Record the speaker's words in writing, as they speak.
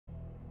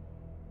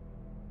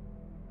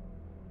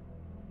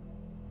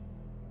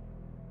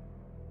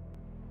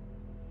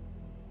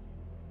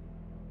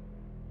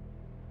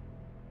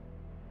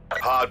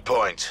Hard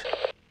point.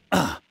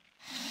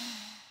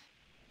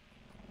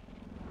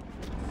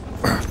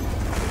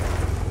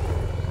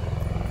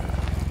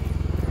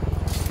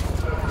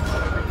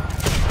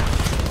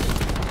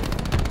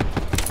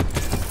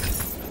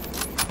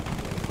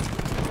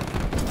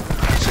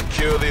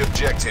 Secure the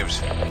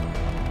objectives.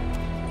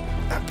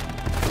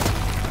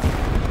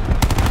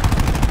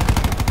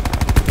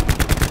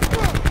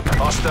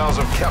 Hostiles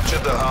have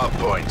captured the hard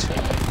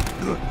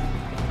point.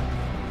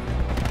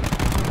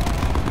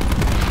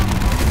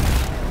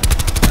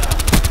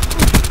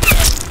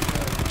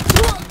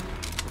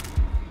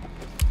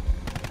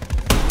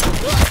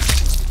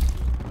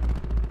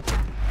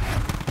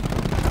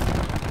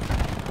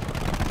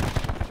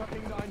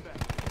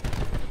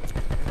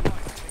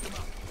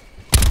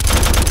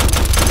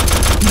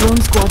 Drone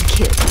squad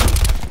killed.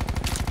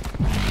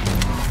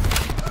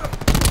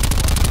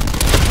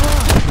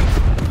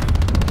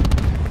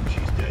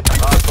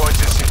 Hard point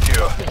is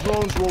secure. The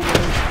drones roll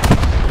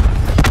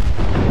in.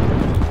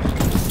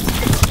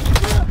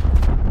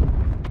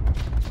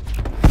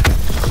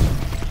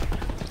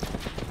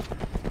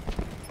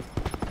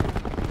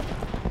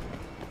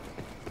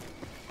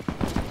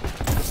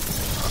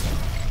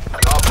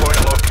 Hard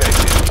point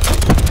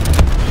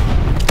located.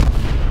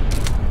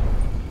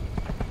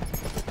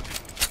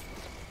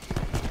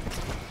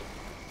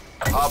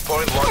 Hard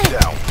point locked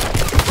down.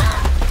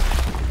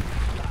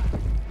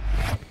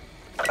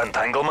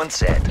 Entanglement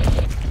set.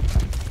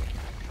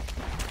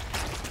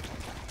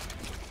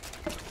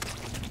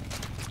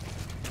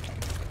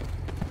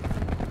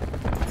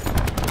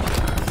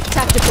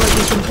 Tactical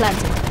vision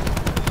planted.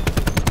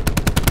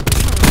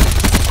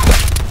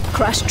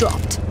 Crash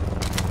dropped.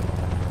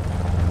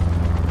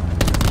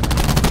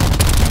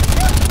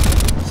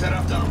 Set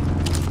up down.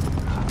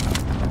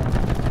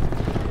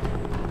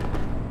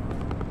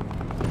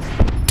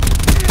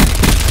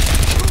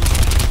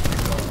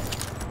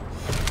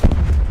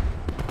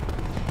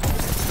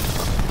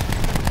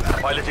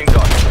 Piloting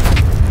done.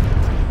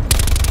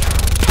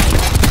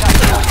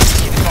 Tactical,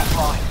 keep it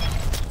offline.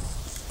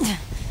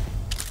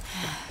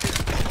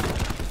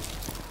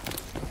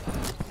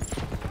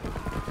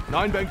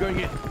 Nine bang going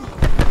in.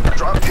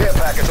 Drop care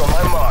package on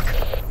my mark.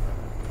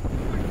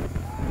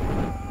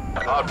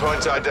 Hard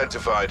point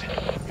identified.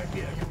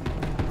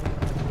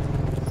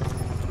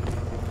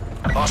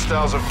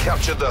 Hostiles have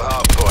captured the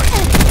hard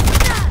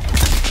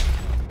point.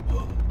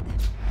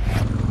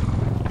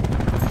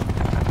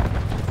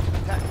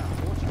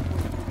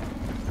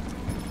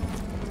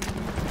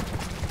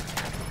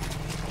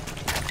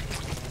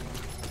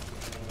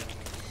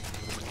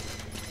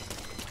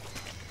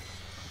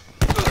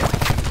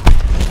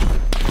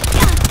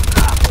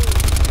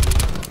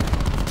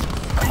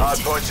 Hard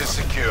point is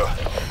secure.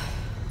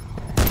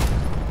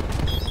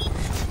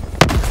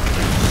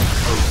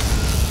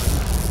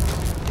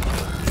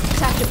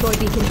 Tactical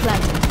beacon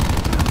planted.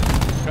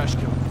 Crash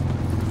kill.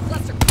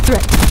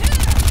 Threat.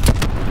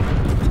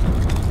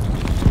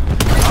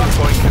 Hard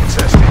point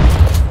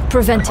contested.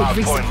 Prevented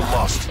Hard point resupply.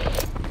 lost.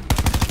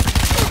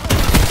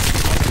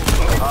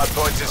 Hard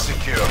point is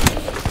secure.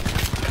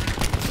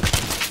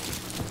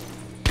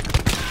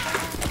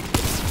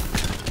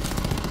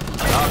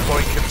 Hard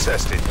point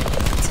contested.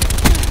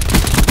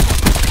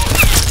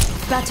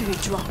 Battery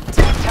dropped.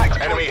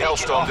 Tactical Enemy beacon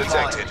hellstorm offline.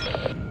 detected.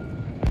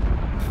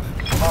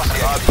 Mark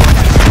Hard it. point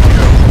is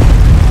secure.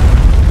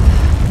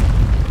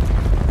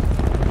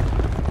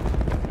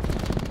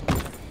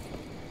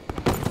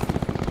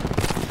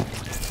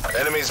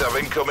 Enemies have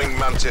incoming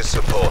Mantis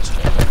support.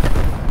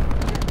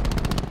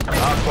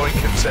 Hard point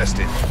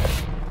contested.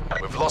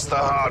 We've lost the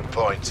hard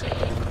point.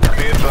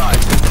 Be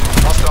advised.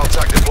 Hostile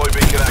TAC deploy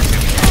beacon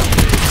active.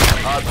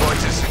 Hard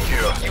point is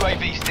secure.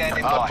 UAV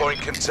standing Hard by.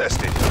 point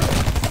contested.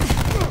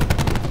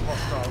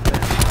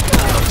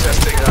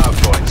 Contesting hard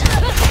point.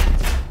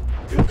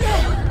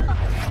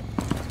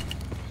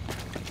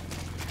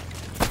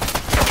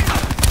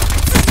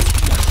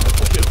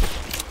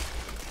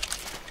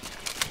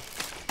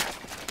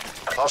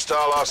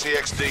 Hostile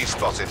RCXD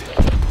spotted.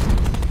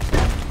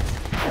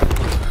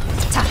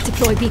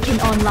 Tactical beacon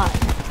online.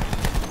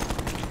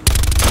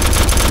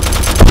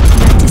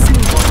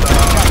 Lost the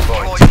hard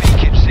Deploy point.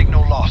 beacon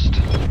signal lost.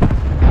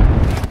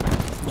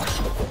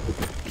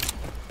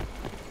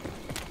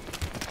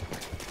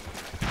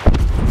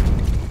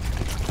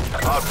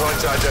 Hard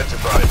point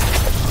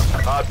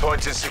identified. Hard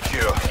point is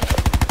secure.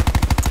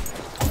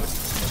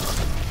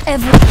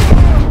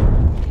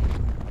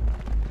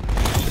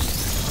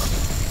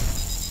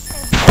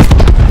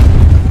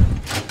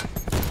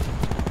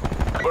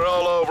 We're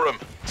all over them.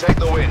 Take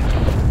the win.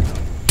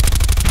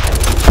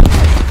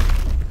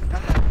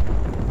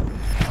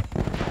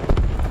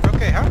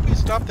 Okay, how do we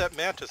stop that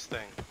Mantis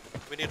thing?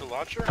 We need a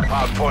launcher?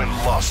 Hard point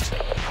lost.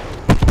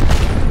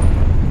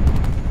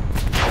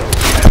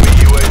 Enemy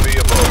UAV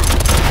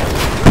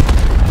above.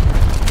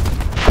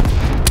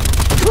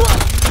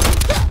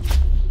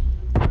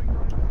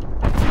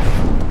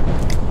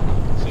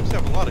 Seems to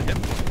have a lot of hit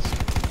points.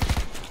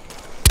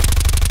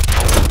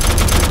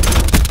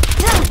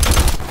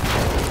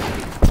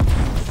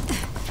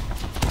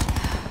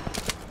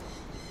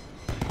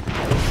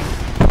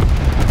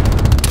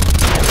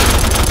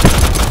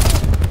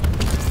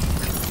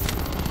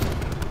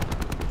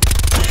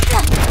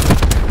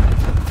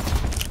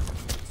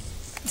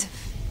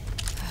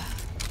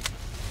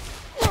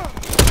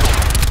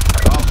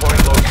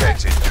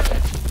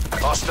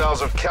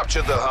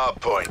 captured the hard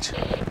point.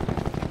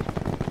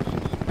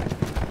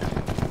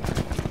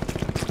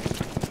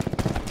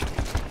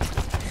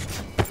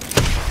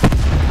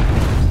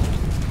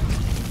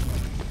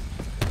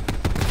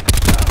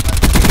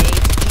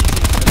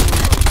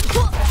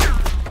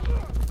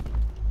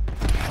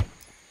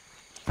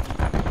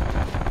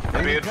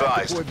 Be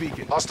advised. Deploy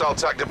beacon. Hostile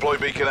TAC deploy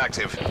beacon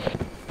active.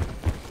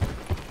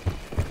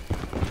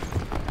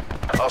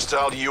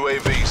 Hostile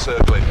UAV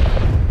circling.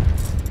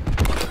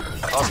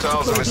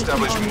 Hostiles have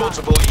established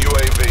multiple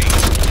UAVs.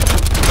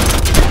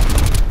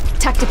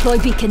 TAC deploy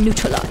beacon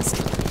neutralized.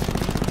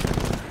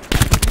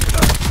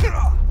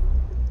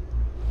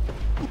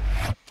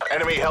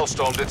 Enemy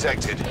Hellstorm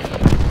detected.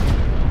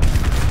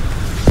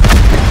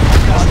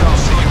 Hostile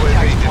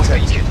CUAV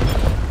detected.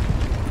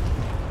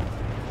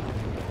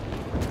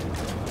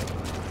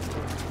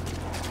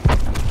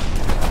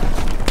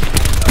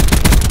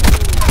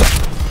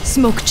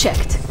 Smoke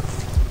checked.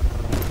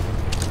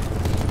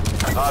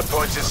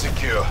 Hardpoint is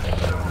secure.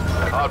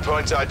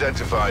 Hardpoint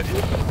identified.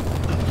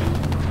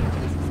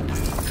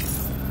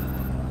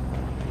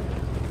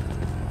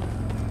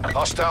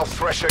 Hostile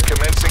Thresher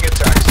commencing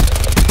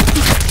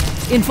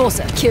attacks.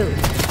 Enforcer killed.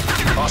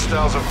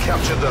 Hostiles have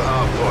captured the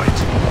hardpoint.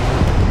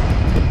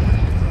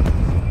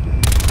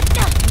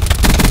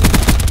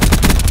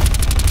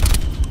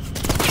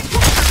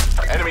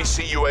 Enemy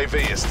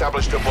CUAV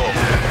established above.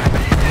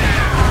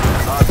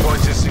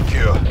 Hardpoint is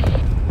secure.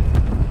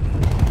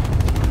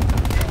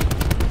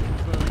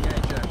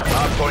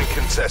 Hardpoint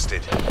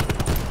contested.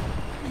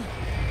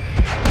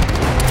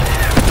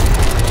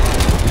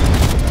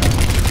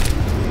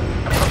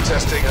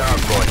 Contesting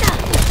hardpoint.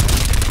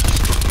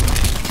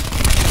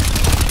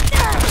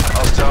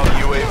 Hostile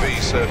UAV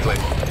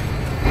circling.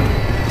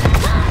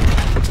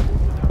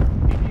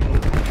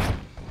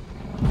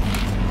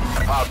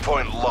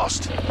 Hardpoint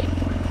lost.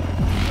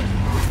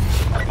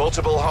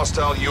 Multiple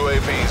hostile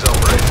UAVs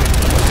operating.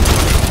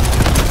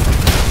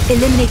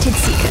 Eliminated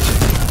seeker.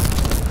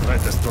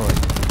 Threat destroyed.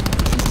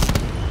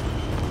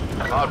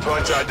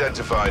 Hardpoint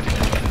identified.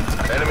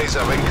 Enemies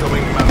have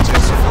incoming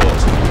Mantis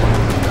support.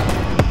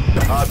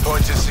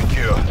 Hardpoint is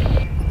secure.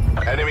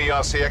 Enemy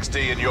RCXD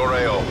in your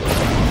AO.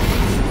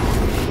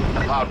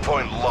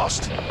 Hardpoint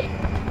lost.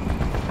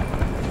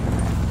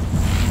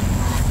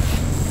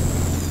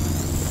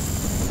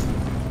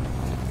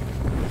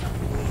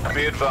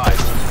 Be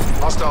advised.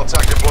 Hostile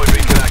TAC deploy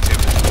beacon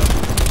active.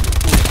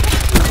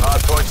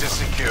 Hardpoint is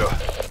secure.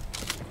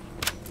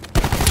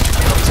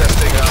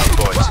 Contesting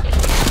hardpoint.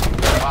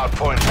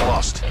 Hardpoint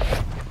lost.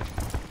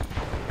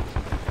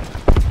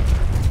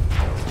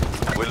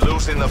 We're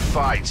losing the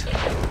fight.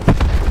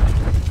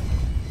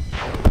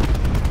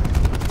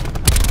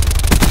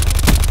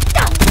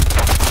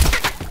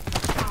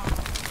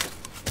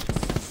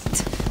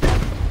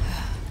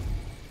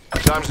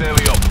 Time's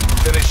nearly up.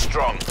 Finish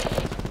strong.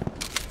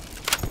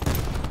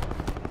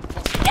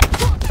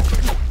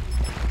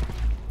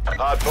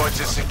 Hardpoint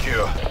is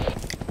secure.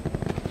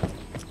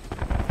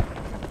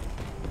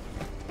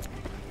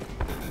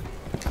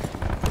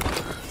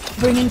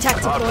 Bringing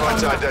tactical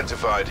Hardpoint online.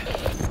 identified.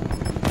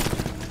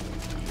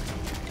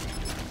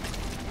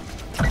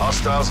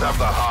 Hostiles have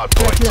the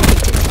hardpoint. Threat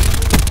located.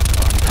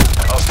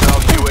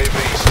 Hostile UAV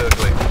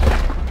circling.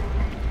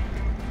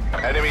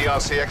 Enemy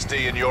RCXD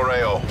in your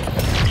AO.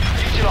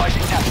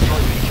 Utilizing TAC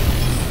deploy beacon.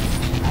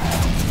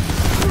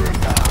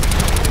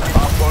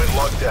 Hardpoint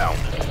locked down.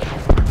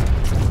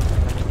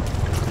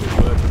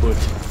 Good.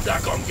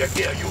 TAC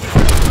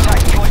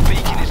deploy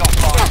beacon is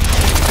offline.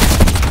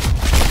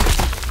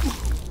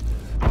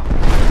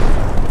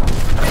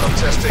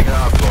 Contesting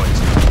hardpoint.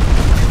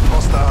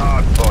 Lost the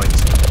hardpoint.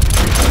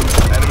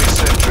 Enemy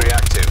sentry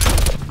active.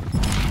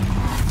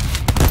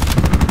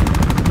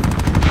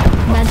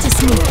 Mantis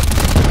moving.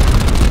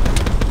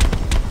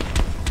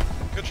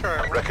 Good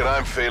try. Reckon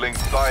I'm feeling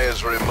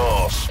buyer's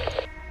remorse.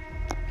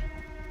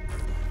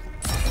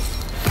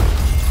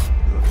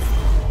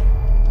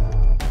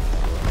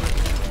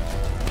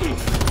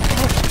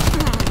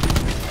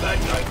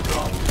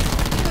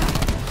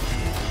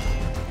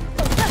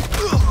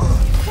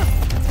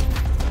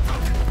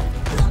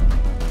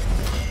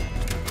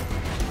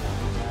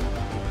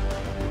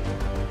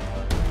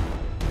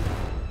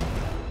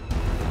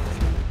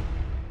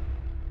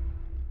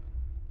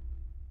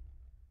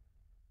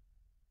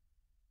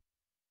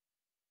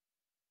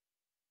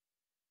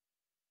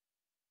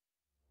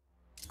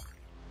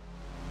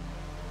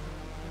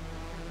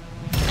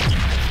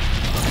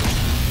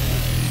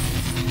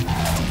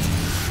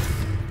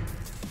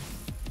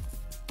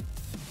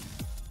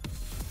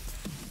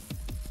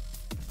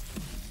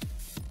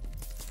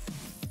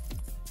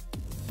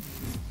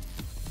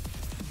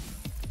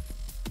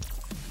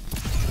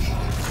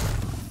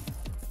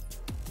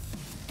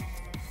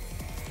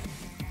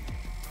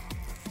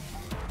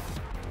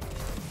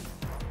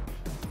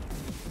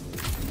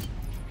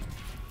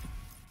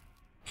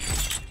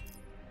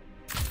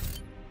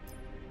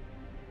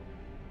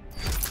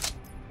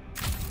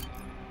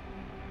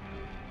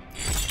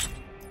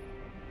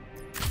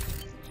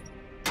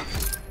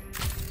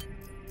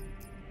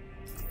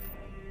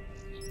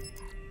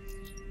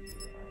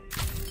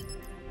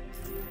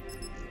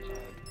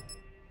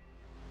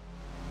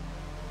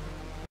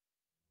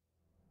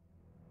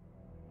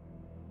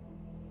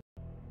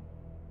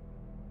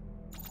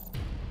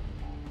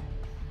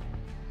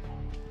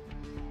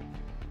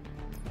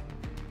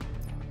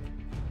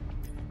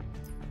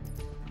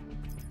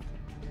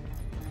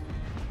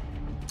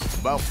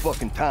 About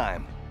fucking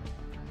time.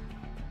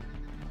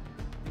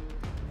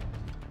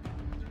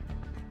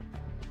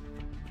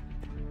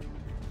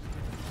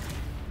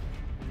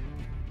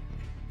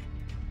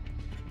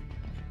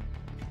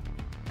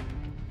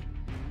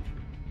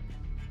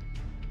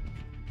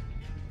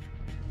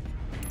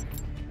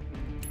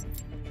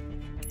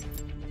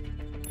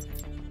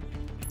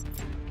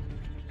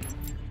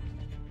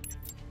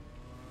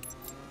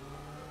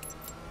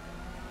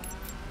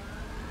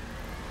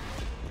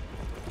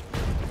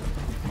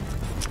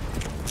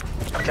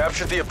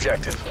 Capture the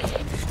objective.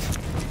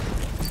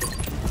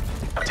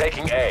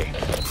 Taking A.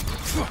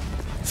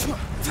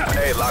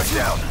 A locked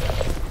down.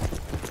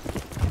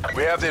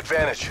 We have the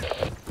advantage.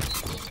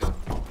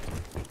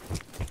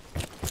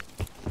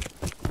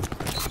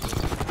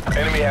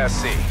 Enemy has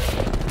C.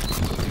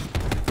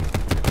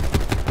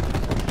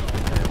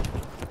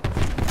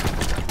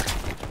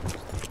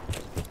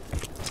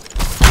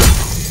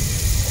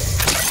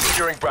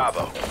 Securing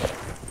Bravo.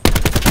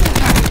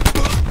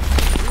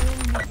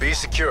 B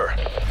secure.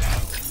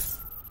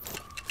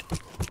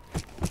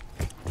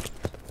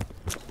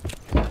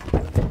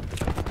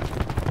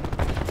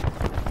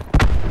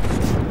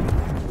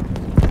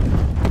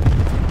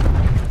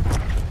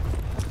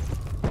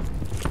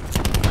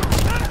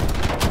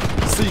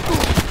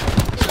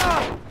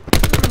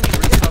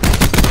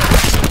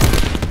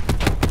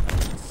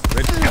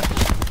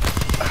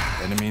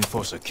 Enemy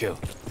enforcer kill.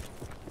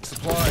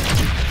 Supplies.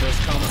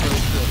 First come,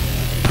 first served.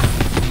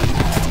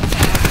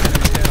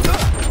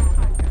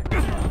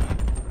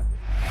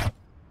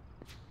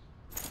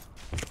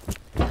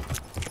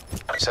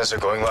 Sensor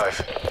going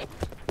live.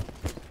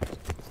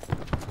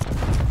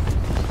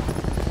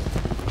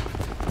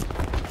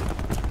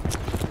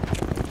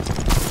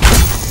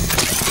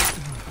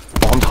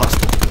 Armed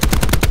hostile.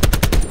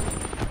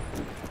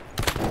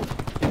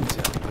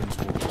 Intel wins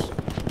wars.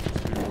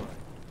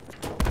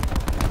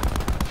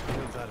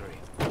 Battery.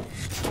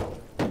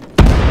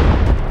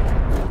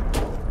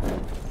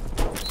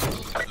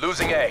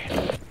 Losing A.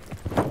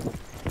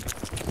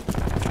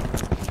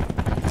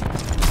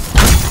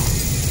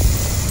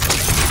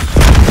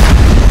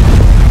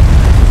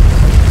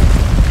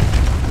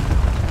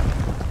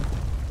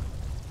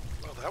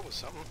 Well, that was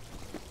something.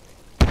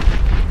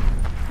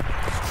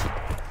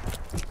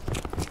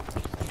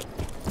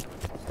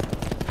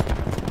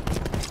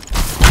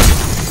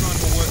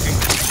 Rifle working.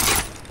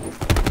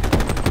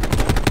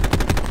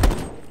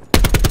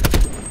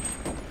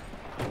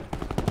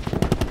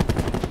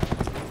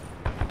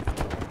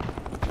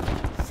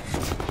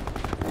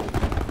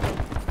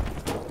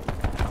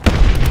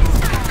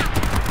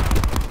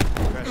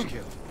 Crash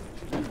kill.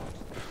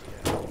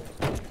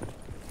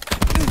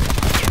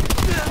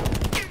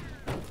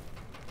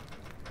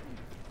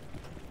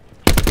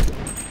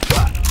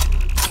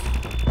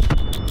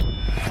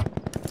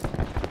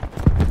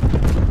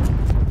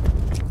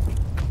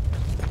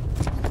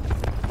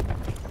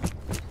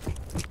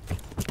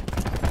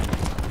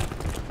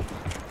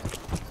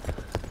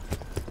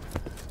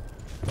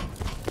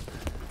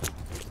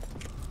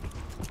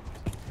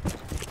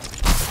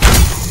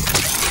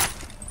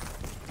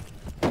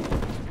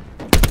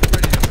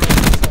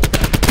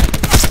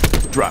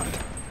 Drop.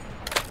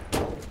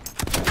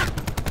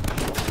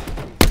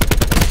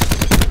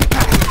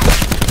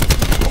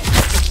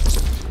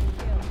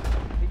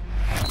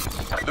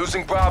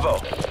 Losing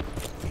Bravo.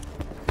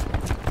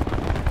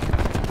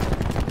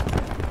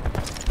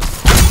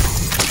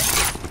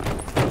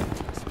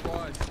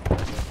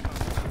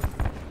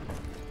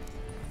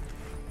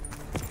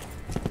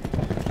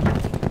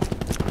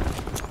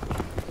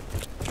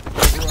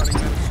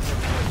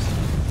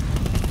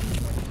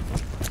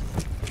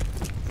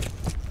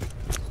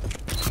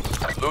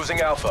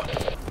 Losing Alpha.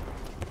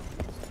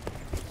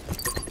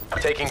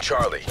 Taking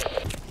Charlie.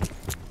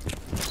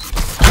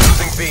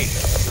 Losing B.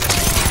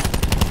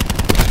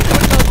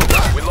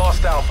 We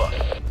lost Alpha.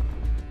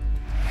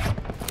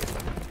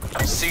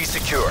 C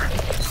secure.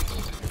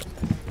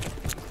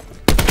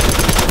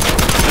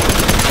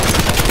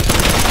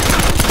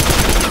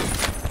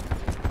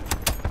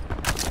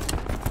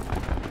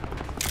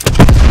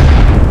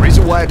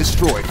 Razor wire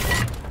destroyed.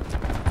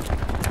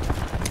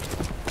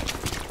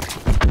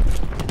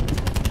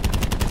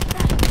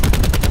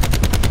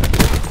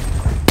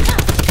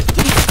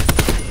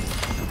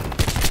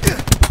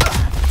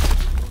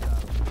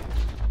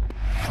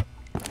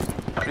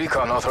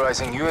 Recon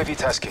authorizing UAV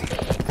tasking.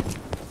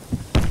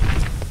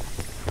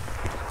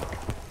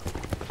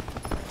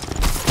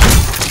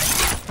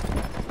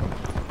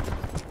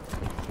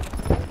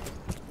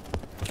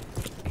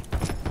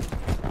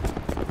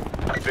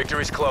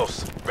 Victory's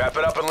close. Wrap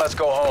it up and let's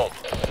go home.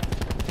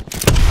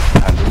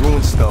 Time to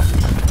ruin stuff.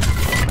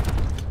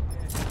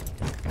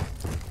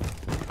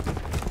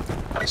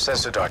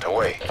 Sensor dart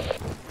away.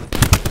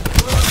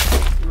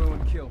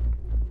 Ruin kill.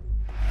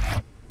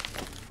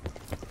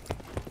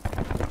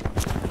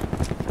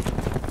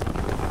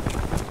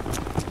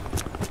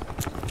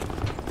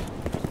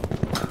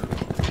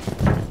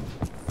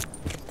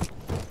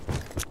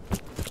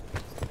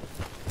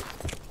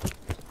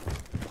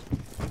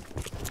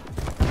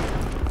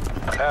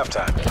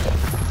 Halftime.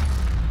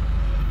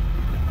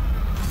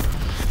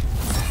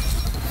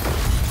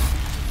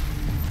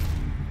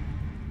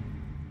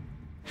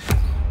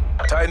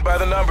 Tightened by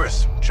the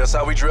numbers, just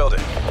how we drilled it.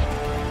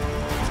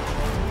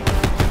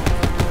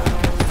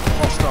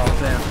 Hostile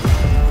down.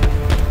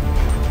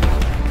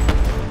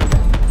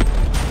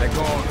 They're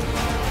gone.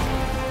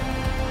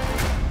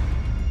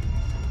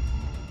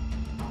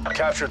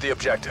 Captured the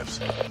objectives.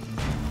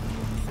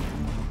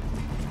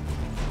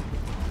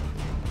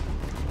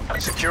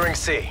 Securing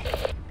C.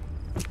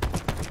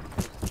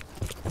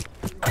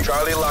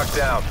 Charlie locked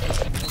down.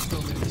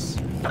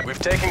 We've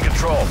taken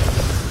control.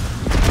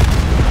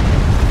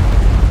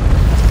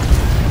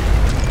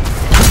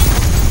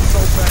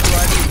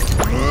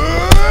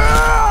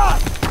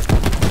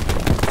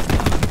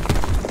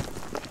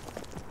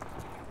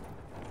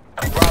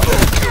 Bravo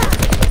secure.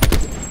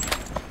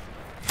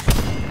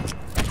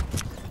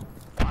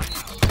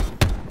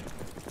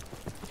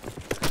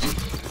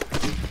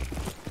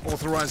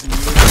 Authorizing you.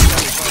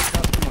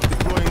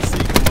 Deploying C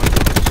command.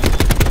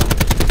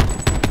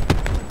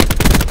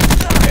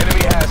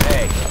 Enemy has A.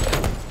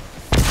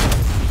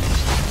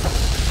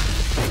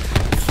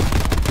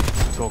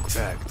 Talk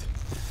backed.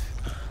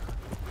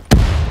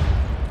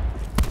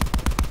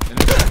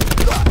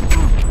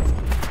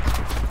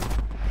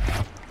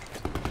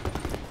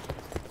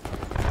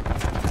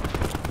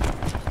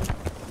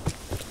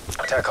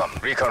 TACOM,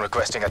 recon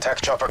requesting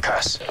attack chopper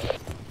CAS.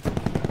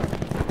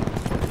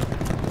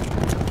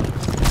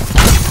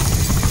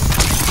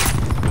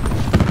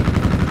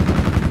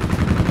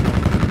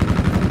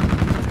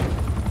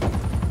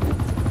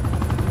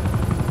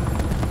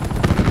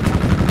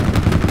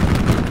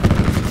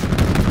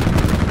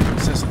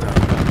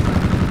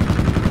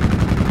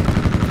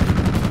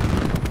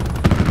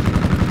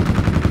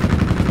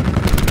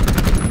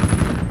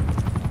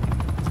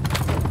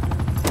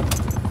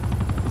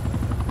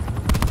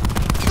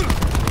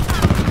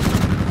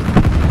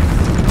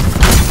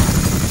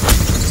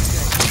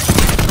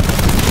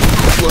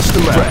 What's the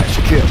matter? Crash,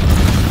 kill.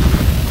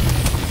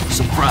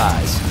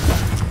 Surprise.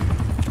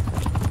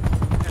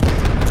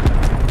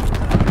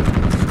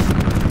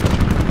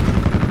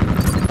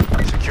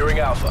 Securing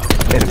Alpha.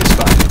 Enemy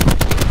spotted.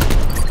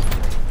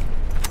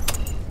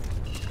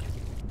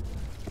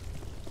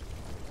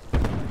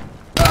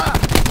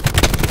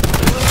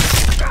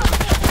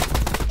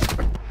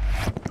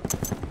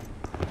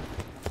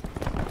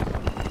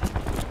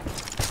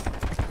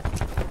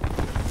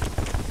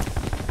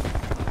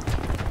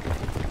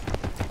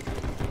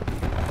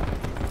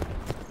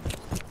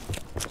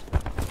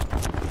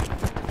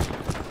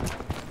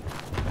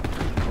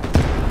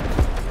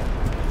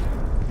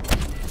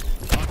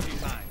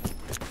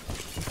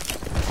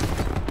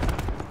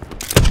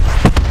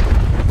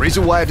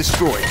 Razor wire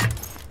destroyed.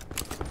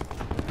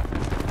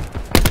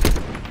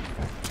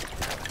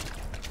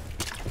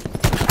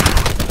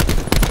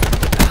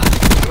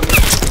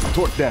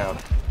 Torque down.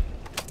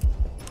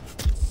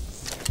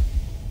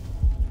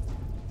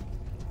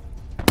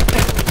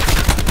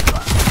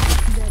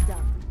 They're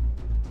done.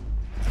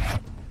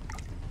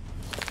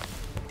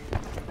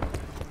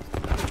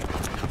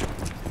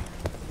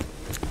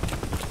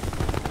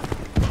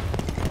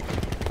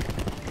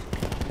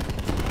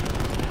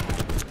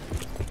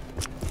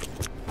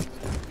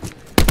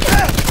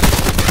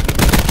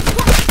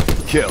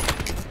 Kill.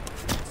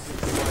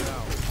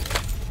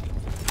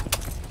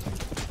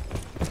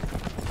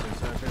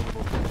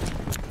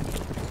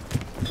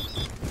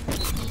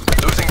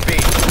 Losing B.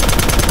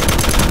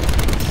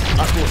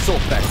 Hostile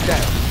assault back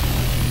down.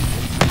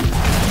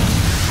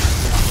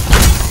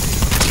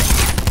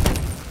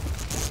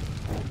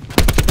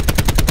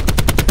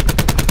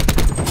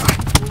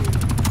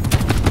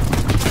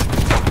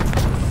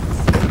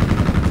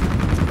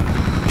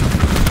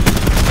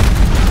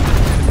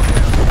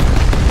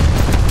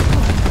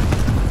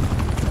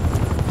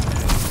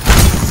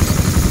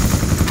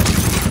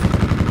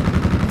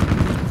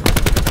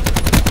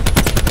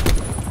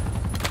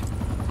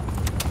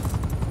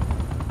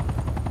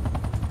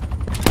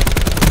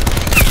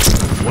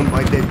 One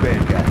by dead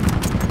bad guy.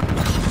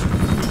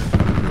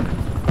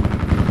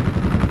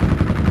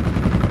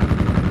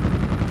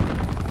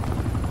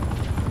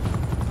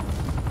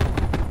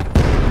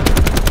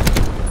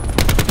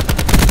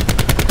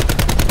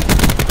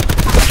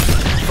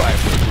 Fire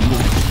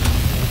removed.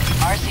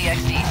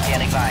 RCXD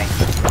standing by.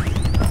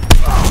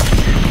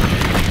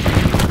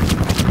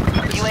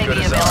 This is UAV good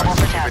as available ours.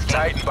 for Keep it tasking.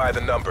 tightened by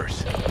the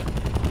numbers.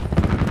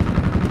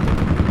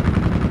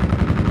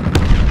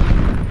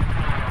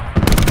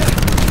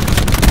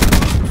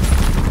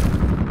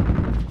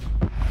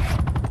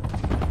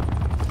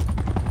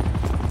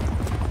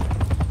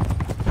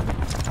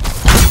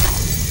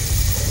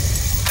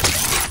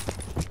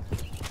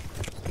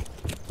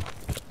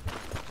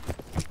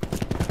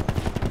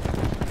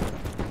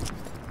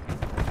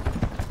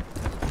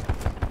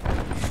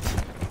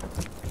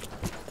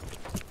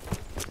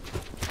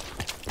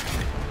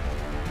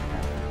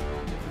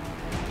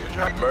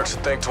 Mercs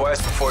should think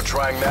twice before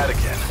trying that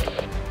again.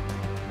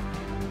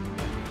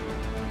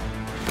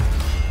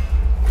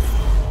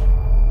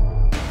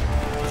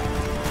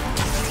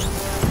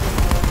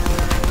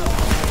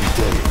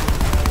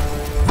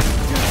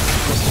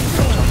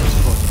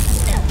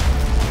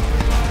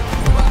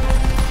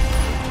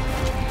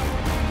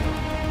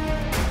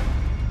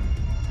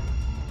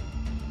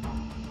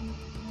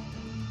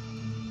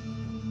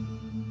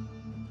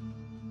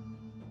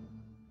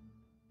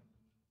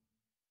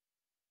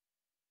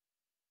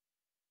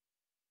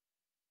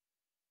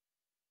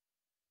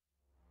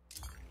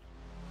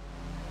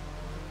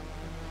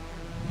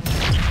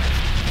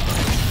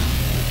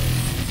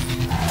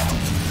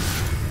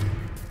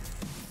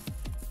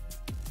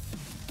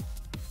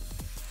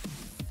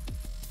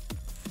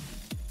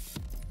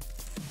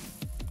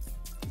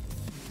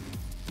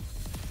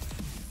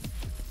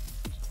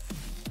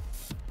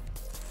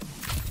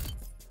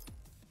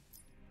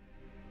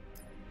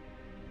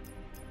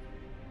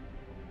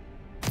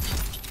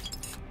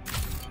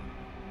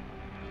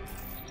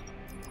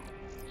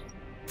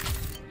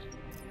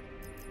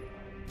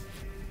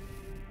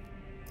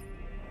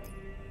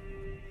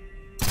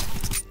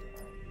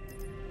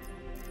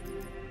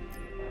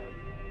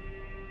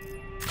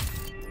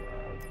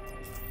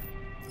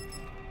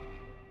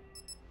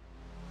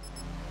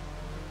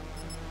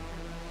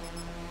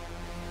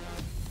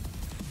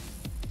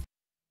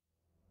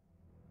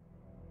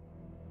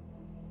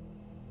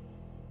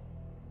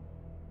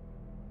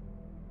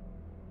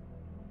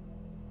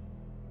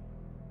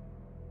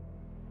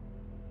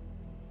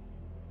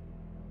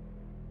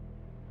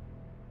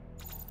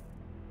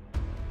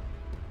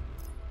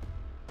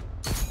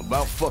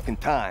 About fucking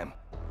time.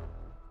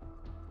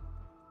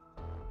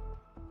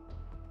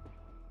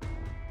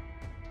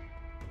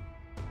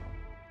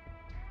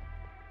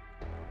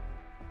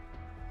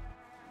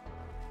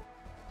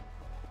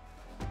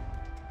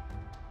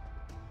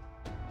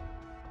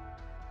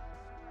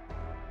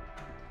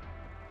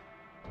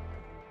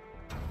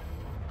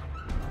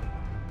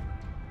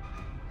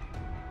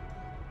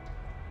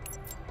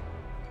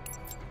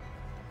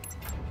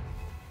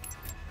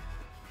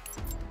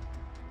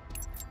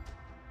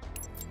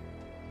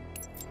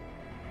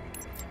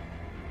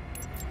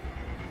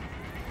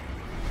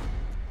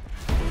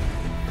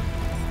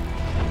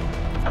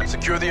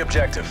 Secure the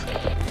objective.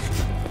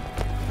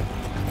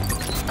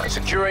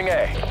 Securing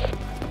A.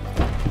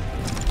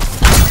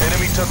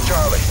 Enemy took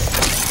Charlie.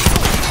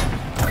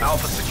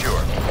 Alpha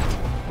secure.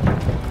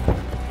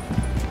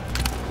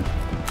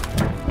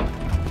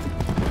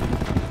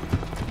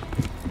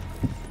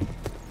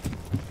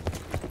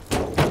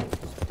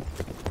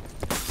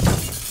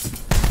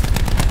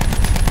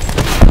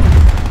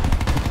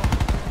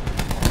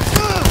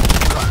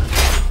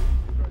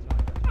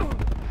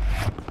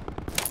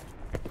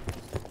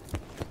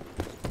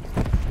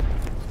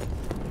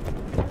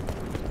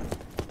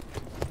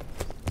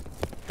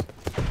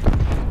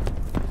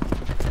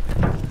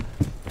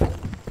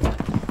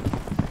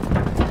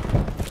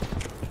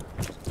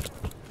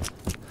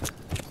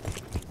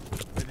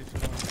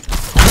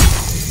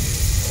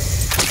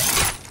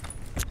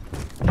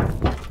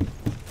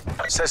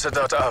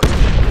 Cessadot out.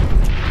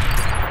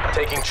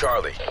 Taking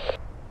Charlie.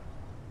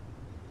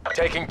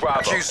 Taking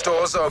Bravo. Q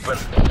stores open.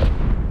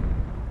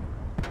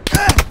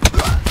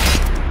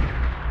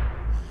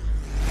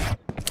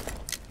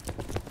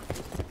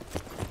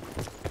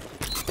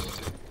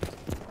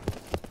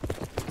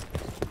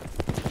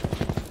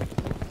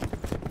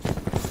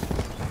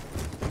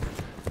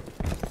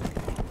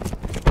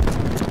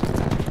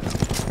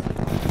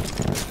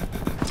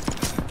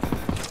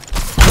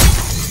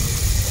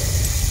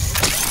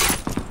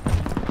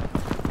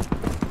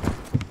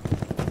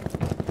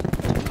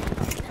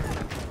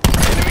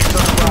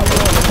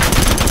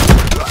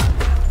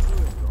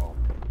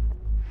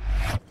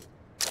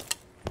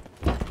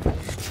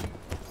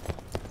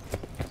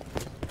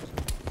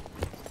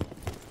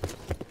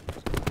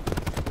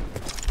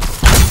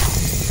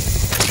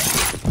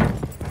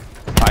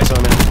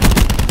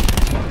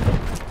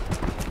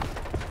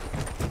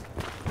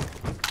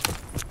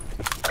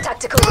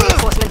 Tactical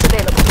reinforcement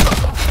available.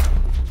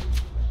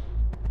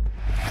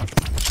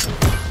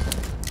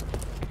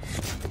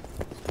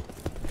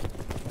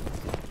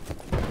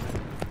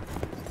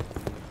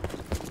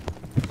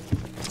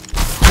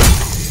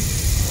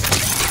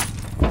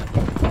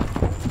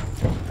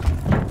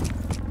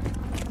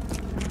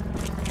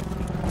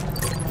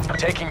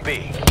 Taking B.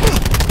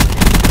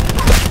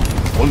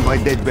 One by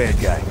dead bad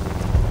guy.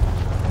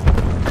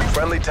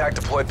 Friendly TAC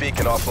deployed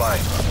beacon offline.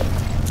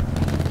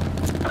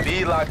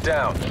 B locked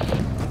down.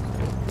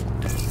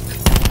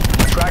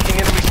 Tracking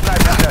enemy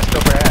sniper nest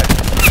overhead.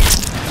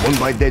 One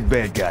by dead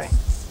bad guy.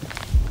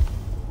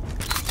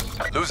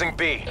 Losing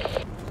B.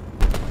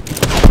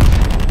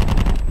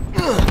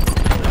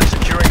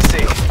 Securing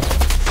C.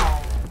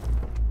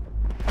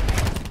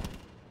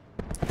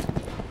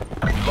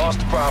 Lost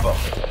Bravo.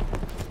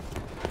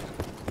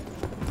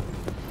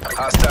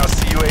 Hostile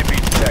CUAV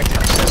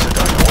detected. Sensor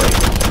done away.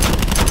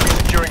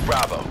 Securing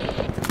Bravo.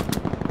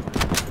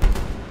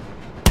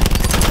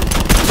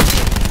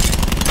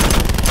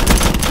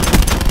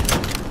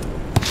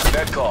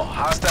 Net call.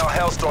 Hostile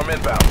Hellstorm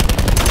inbound.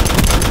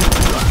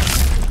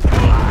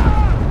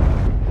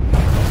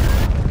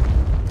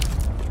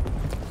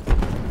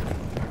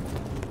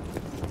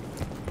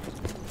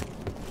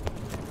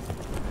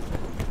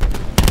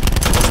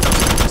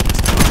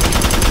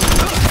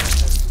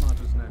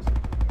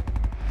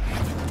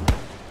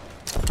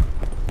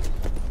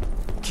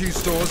 Q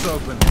stores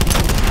open.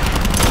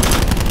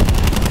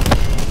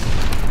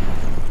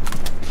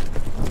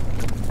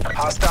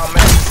 Hostile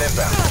Mantis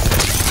inbound.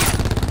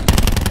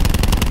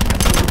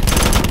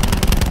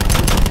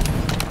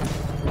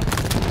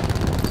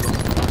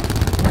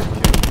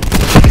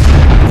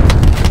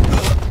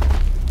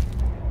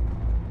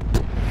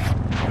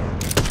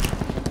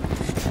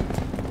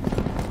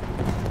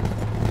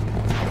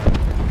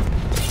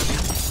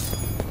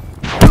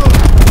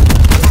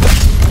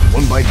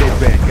 One by dead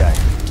bad guy.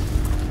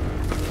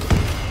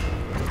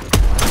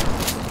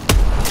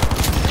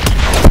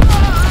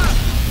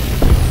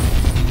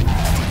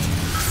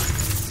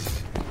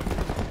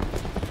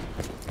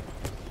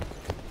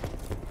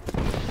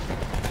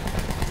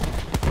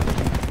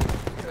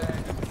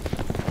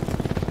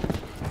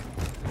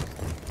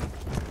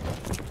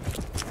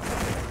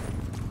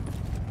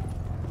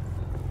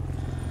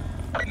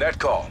 Net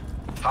call.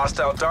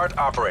 Hostile Dart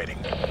operating.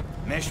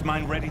 Mesh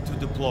mine ready to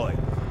deploy.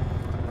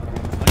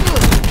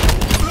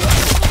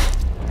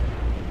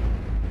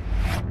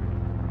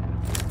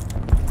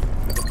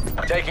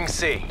 Taking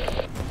C.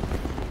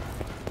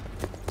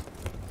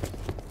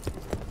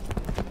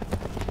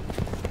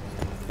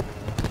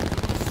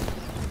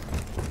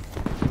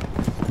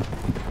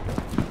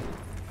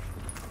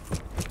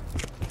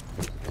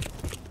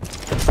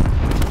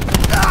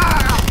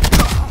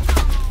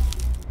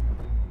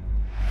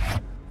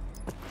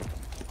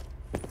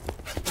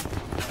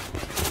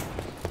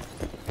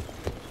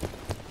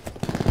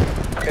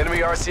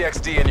 Enemy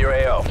RCXD in your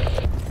AO.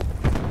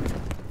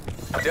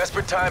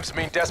 Desperate times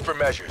mean desperate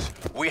measures.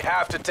 We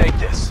have to take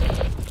this.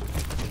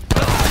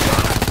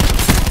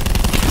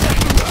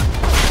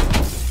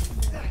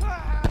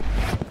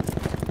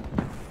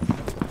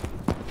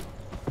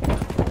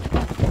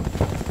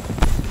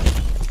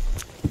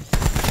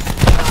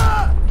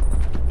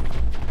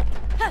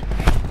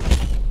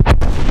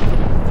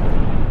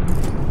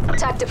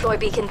 Attack deploy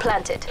beacon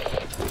planted.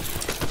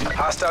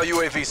 Hostile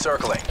UAV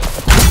circling.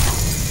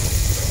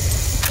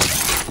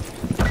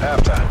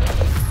 Halftime.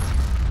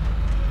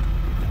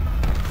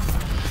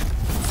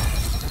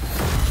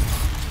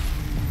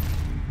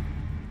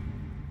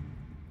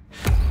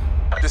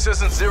 This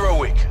isn't 0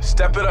 week.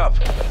 Step it up.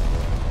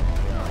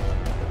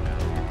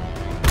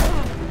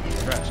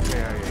 Crash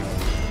KIA.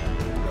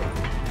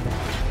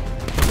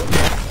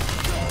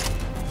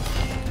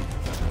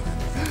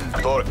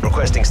 Torque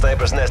requesting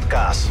sniper's nest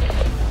gas.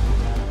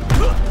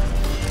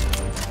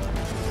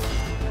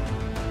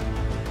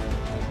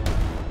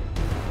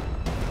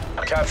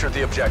 Captured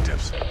the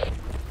objectives.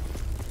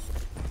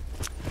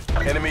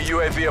 Enemy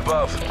UAV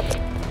above.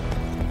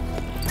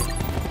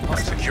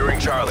 Securing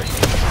Charlie.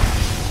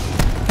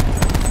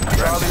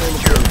 Charlie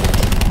secure.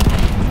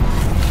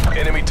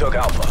 Enemy took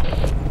Alpha.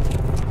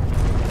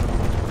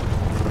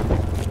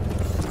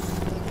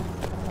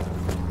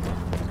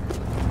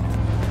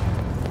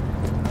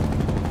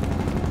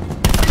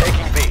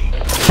 Taking B.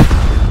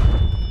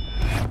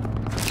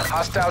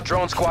 Hostile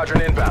drone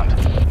squadron inbound.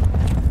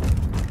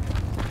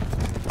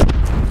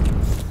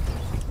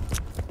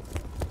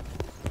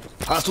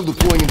 Hostile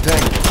deploying in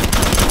tank.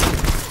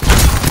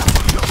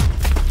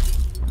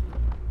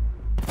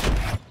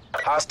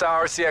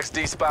 Hostile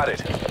RCXD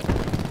spotted.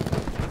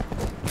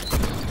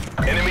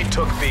 Enemy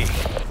took B.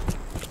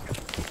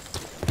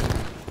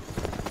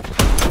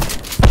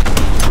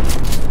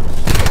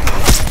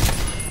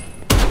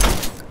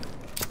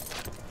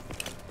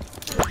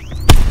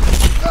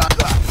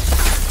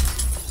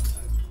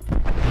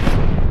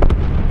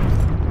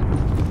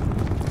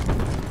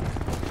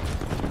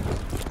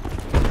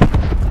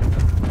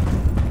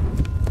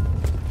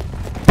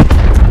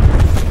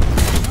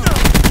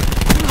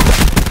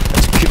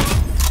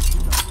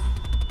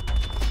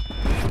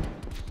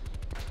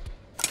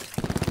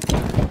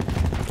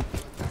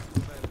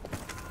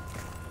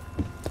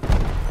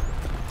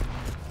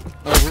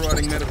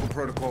 Overriding medical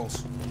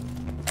protocols.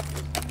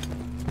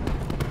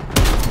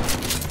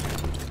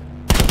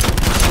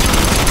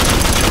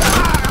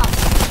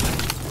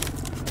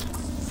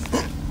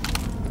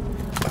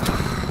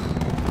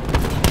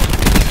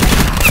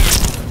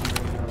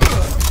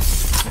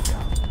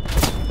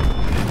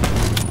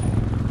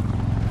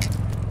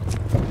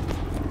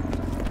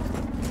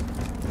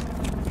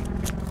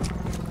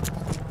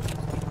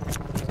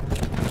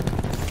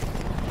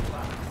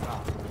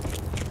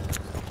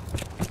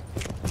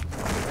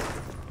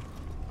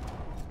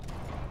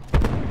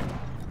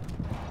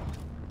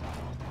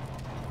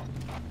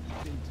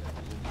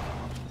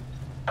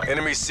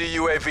 Enemy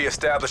CUAV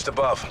established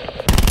above.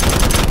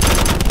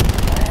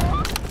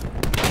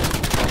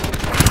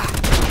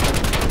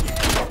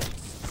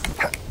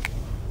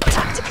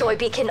 Attack deploy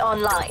beacon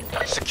online.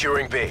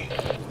 Securing B.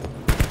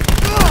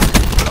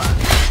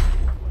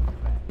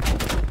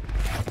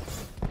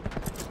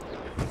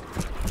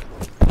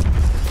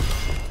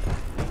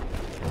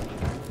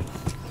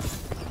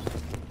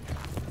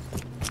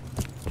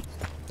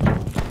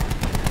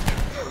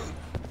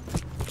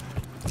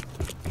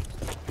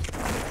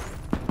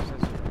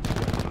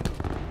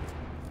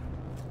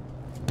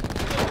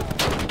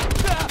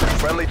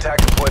 Friendly TAC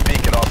deploy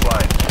beacon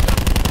offline.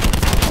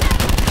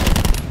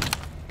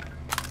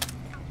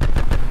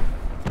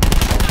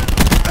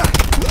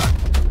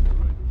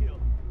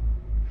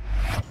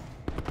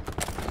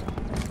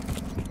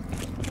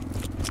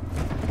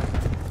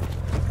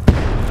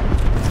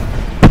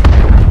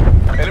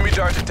 Enemy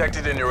dart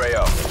detected in your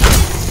AO.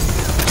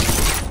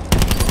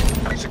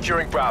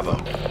 Securing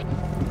Bravo.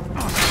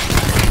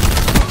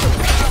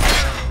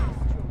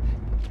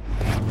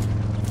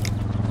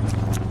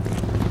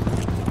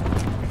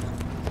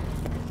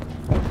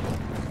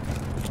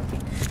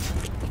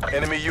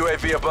 Enemy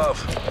UAV above.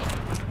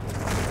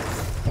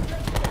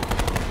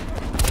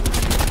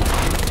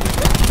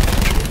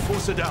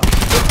 Force it out.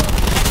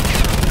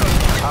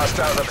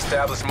 Hostiles have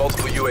established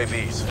multiple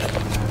UAVs.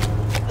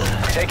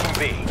 Taking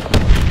B.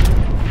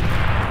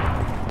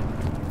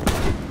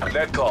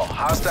 Net call.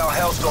 Hostile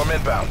Hellstorm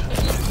inbound.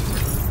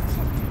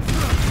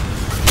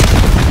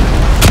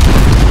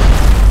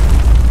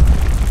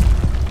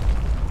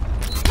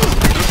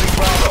 Losing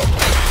Bravo.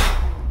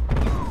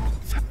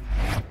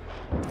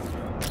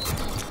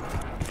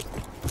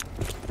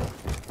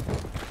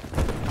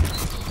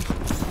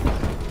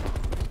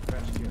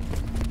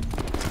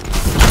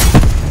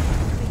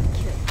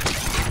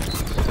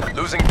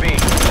 Losing B.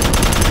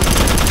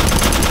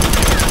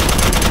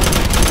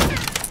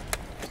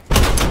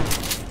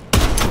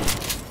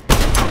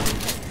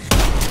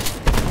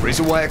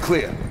 Razor wire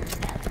clear.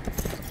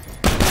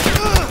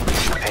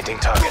 Painting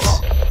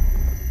targets.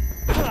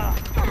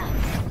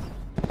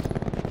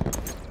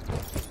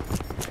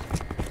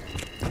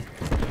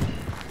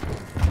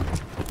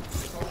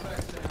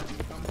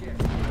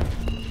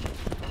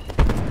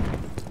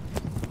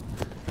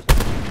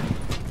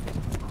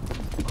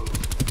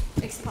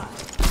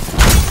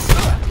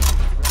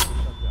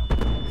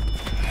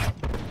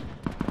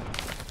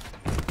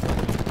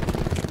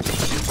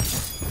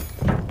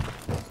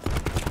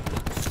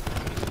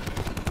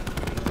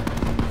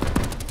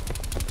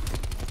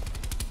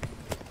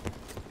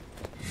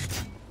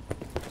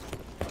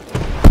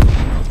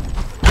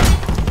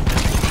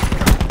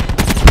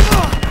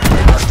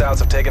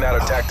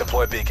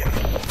 deploy beacon.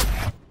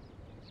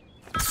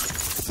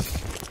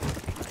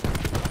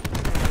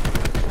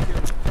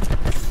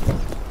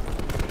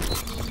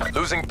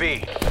 Losing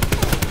B.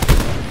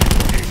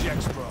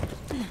 Ajax bro.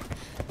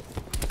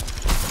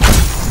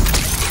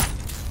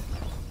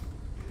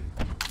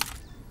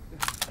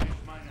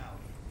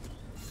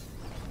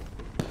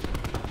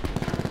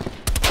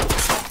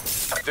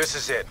 This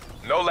is it.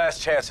 No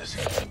last chances.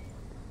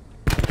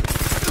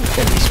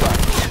 Enemy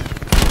spotted.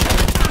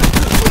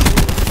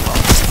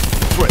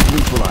 Threat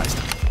neutralized.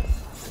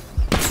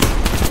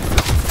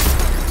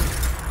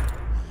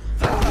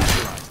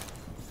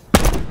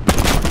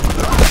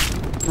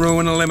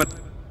 Ruin a limit.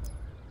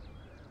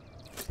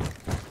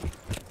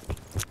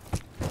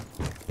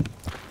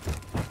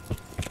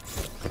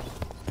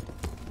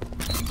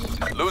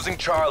 Losing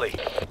Charlie.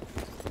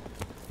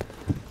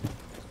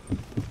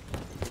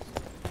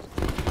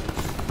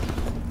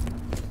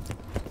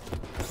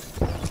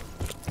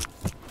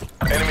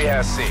 Enemy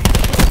has C.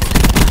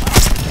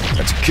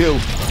 That's a kill.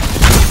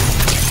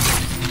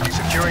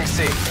 Securing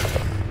C.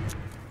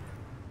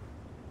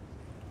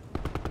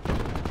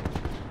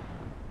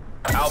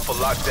 Alpha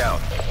locked down.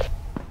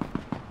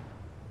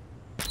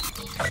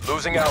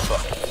 Losing Alpha.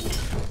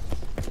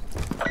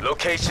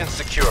 Location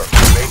secure.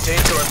 Maintain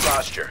current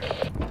posture.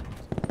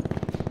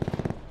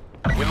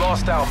 We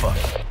lost Alpha.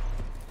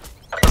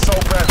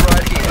 Assault Pratt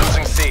right E.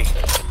 Losing C.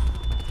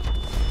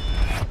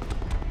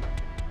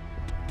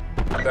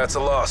 That's a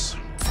loss.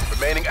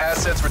 Remaining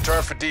assets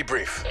return for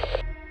debrief.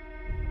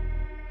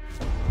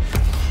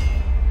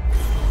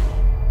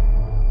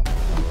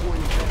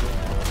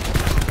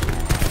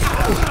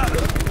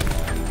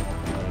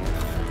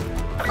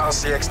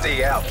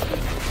 RCXD out.